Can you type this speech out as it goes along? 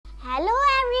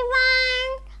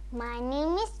My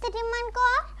name is Triman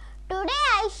Kaur. Today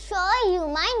I show you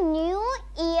my new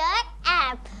year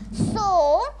app.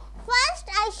 So first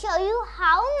I show you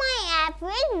how my app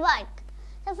will work.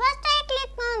 So first I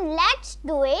click on Let's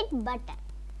Do It button.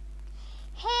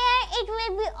 Here it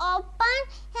will be open.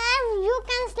 Here you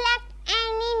can select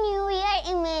any new year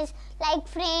image like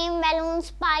frame, balloon,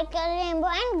 sparkle, rainbow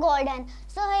and golden.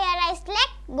 So here I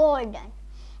select golden.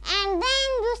 And then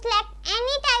you select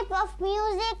any type of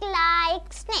music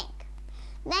like snake.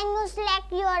 Then you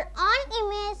select your own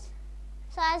image.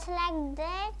 So I select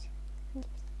that.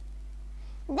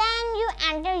 Then you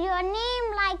enter your name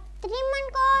like Triman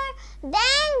Kaur.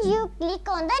 Then you click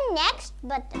on the next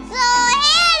button. So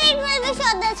here it will be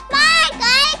show the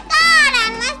sparkle card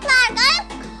and my sparkle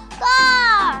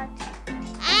card.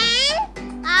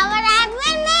 And our app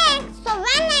will make. So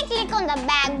when I click on the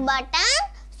back button,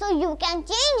 so you can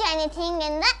change anything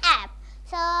in the app.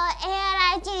 So here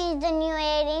I change the new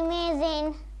year image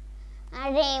in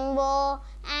a rainbow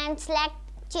and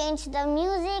change the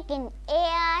music in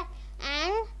air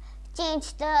and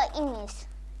change the image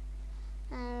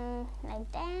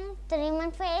like that,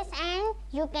 Triman face, and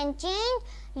you can change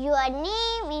your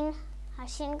name in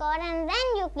Harshin Kaur and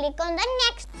then you click on the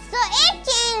next. So it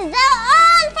changed the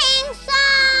whole thing,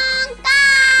 song,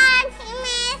 card,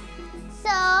 image.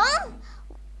 So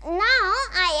now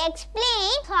I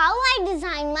explain how I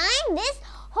design this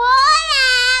whole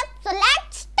app. So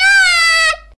let's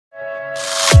start.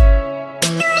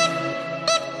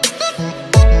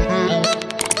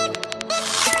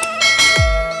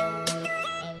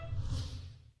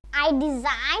 I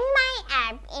designed my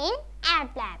app in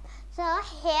App Lab. So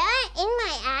here in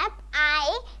my app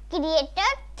I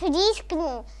created 3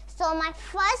 screens. So my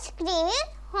first screen is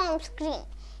home screen.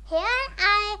 Here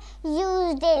I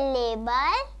used a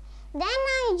label, then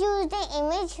I used the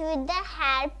image with the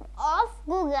help of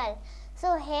Google.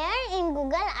 So here in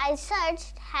Google I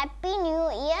searched Happy New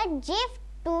Year GIF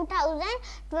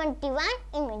 2021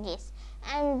 images,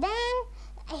 and then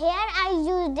here I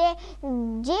used a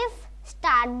GIF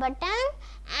start button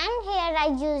and here I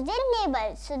used a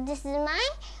label. So this is my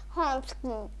home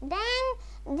screen.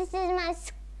 Then this is my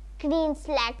screen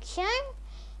selection.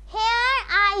 Here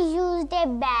I used a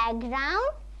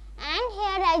background and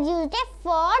here I used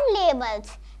 4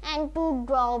 labels and 2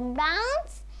 drop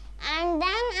downs, and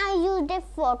then I used a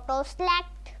photo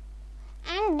select,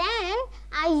 and then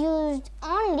I used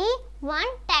only 1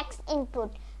 text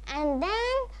input, and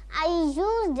then I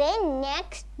used a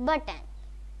next button.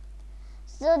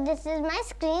 So this is my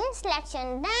screen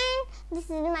selection. Then this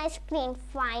is my screen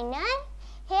final.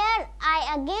 Here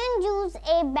I again use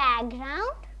a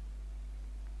background.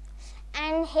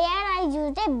 And here I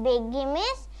used a big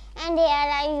image, and here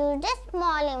I used a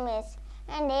small image,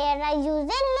 and here I used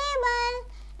a label,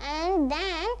 and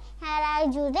then here I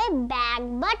used a back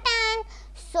button.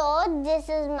 So this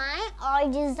is my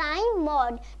all design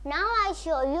mode. Now I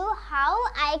show you how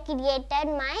I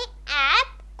created my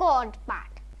app code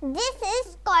part. This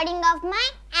is coding of my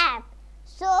app.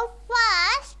 So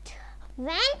first, when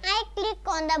I click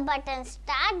on the button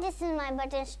start, this is my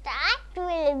button start,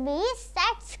 will be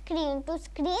set screen to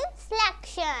screen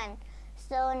selection.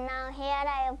 So now here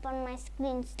I open my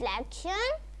screen selection.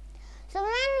 So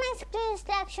when my screen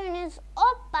selection is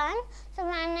open, so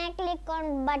when I click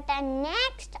on button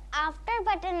next, after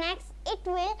button next, it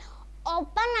will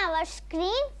open our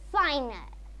screen final.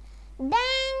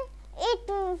 Then it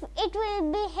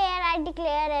will be here I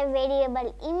declare a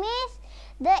variable image.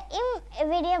 The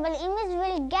variable image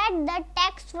will get the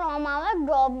text from our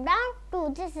drop down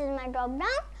 2. This is my drop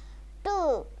down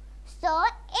 2. So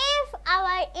if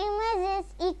our image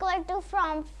is equal to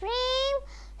from frame,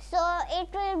 so it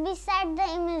will be set the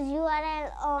image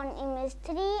URL on image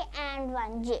 3 and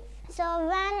 1 GIF. So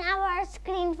when our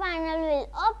screen final will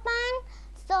open,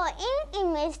 so in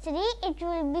image 3 it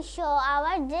will be show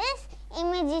our this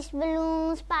images,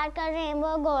 balloon, sparkle,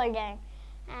 rainbow, golden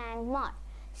and more.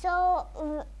 So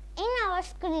in our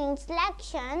screen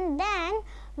selection, then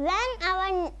when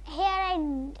our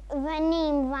when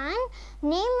name 1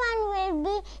 will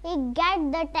be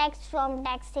get the text from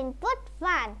text input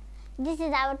 1. This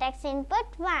is our text input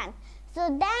 1. So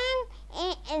then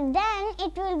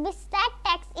it will be set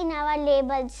text in our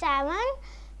label 7.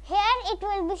 Here it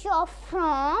will be show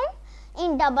from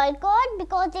in double quote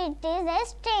because it is a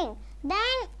string.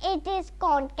 Then it is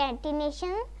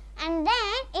concatenation, and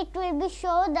then it will be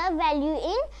show the value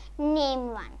in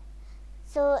name 1.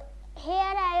 So here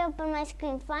I open my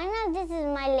screen final. This is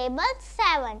my label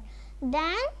 7.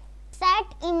 Then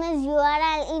set image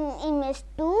URL in image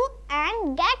 2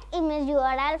 and get image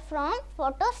URL from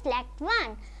photo select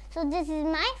 1. So this is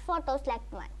my photo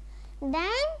select 1.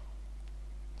 Then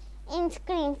in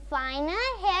screen finder,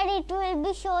 here it will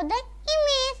be show the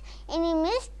image in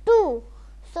image 2.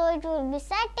 So it will be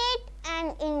set it,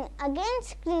 and in again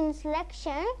screen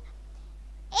selection,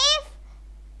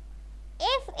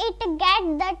 if it get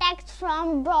the text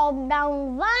from drop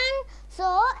down 1,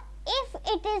 so if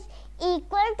it is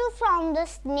equal to from the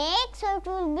snake, so it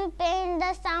will be print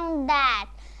the sound that.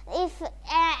 If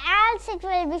else it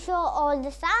will be show all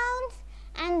the sounds.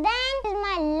 And then is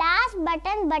my last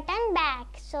button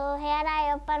back. So here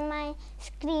I open my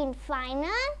screen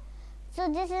finder. So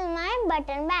this is my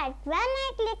button back. When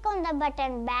I click on the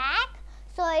button back,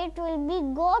 so it will be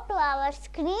go to our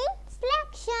screen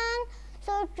selection.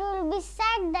 So it will be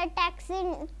set the text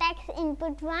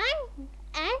input 1,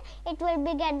 and it will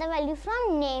be get the value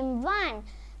from name 1.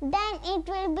 Then it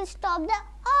will be stop the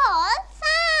all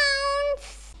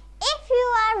sounds. If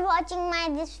you are watching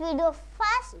this video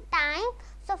first time,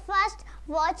 so first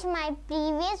watch my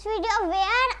previous video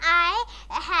where I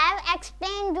have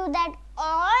explained you that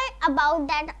all about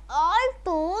that all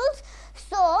tools.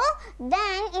 So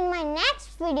then in my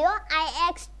next video I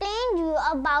explained you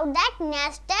about that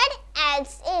nested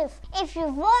else if. If you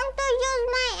want to use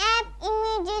my app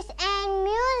images and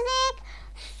music,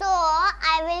 so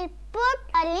I will put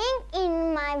a link in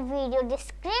my video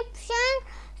description,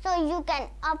 so you can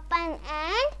open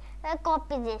and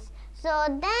copy this. So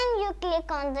then you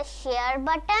click on the share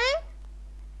button,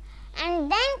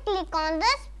 and then click on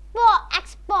the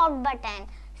export button.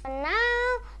 So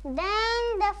now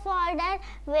then the folder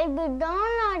will be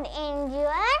downloaded in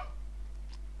your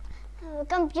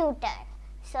computer.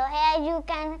 So here you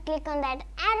can click on that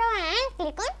arrow and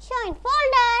click on show in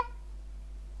folder.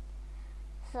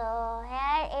 So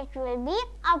here it will be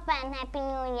open. Happy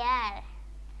New Year.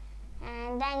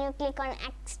 And then you click on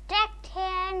extract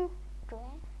here.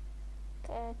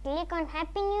 Click on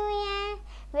Happy New Year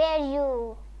where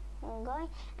you going,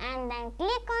 and then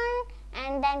click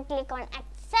on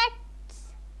accept,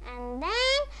 and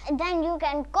then you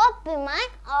can copy my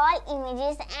all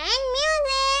images and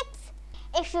music.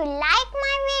 If you like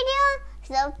my video,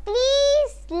 so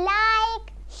please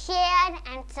like, share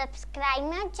and subscribe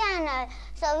my channel.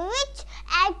 So which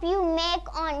app you make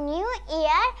on New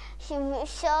Year, so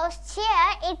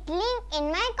share it link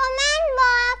in my comment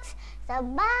box. So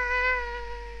bye.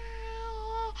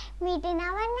 Meet in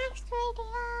our next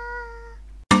video.